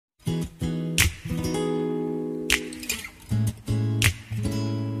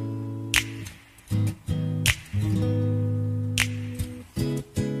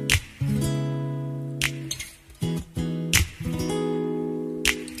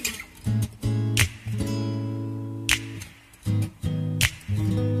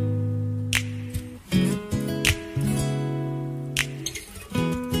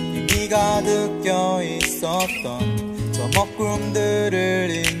가득 껴있었던 저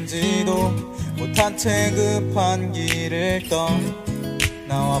먹구름들을 인지도 못한 채 급한 길을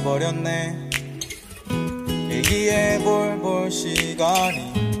떠나와버렸네. 일기예볼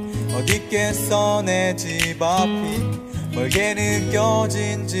시간이 어딨겠어. 내 집 앞이 멀게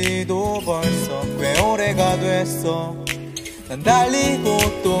느껴진지도 벌써 꽤 오래가 됐어. 난 달리고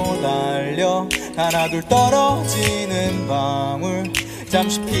또 달려 하나둘 떨어지는 방울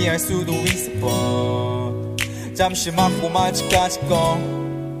잠시 피할 수도 있을 뻔. 잠시 맞고 말지까지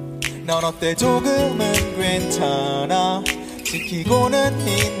넌 어때? 조금은 괜찮아. 지키고는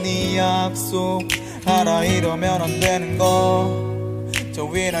있니 약속. 알아 이러면 안 되는 거. 저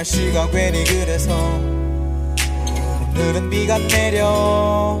위에 날씨가 괜히 그래서 오늘은 비가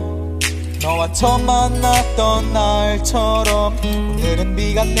내려. 너와 처음 만났던 날처럼 오늘은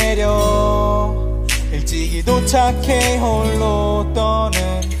비가 내려. 일찍이 도착해 홀로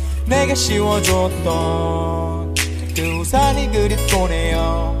떠는 내게 씌워줬던 그 우산이 그립고 내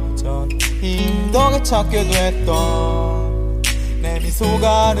여전 힘들게 찾게 됐던 내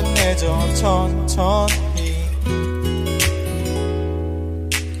미소가 른해져 천천히.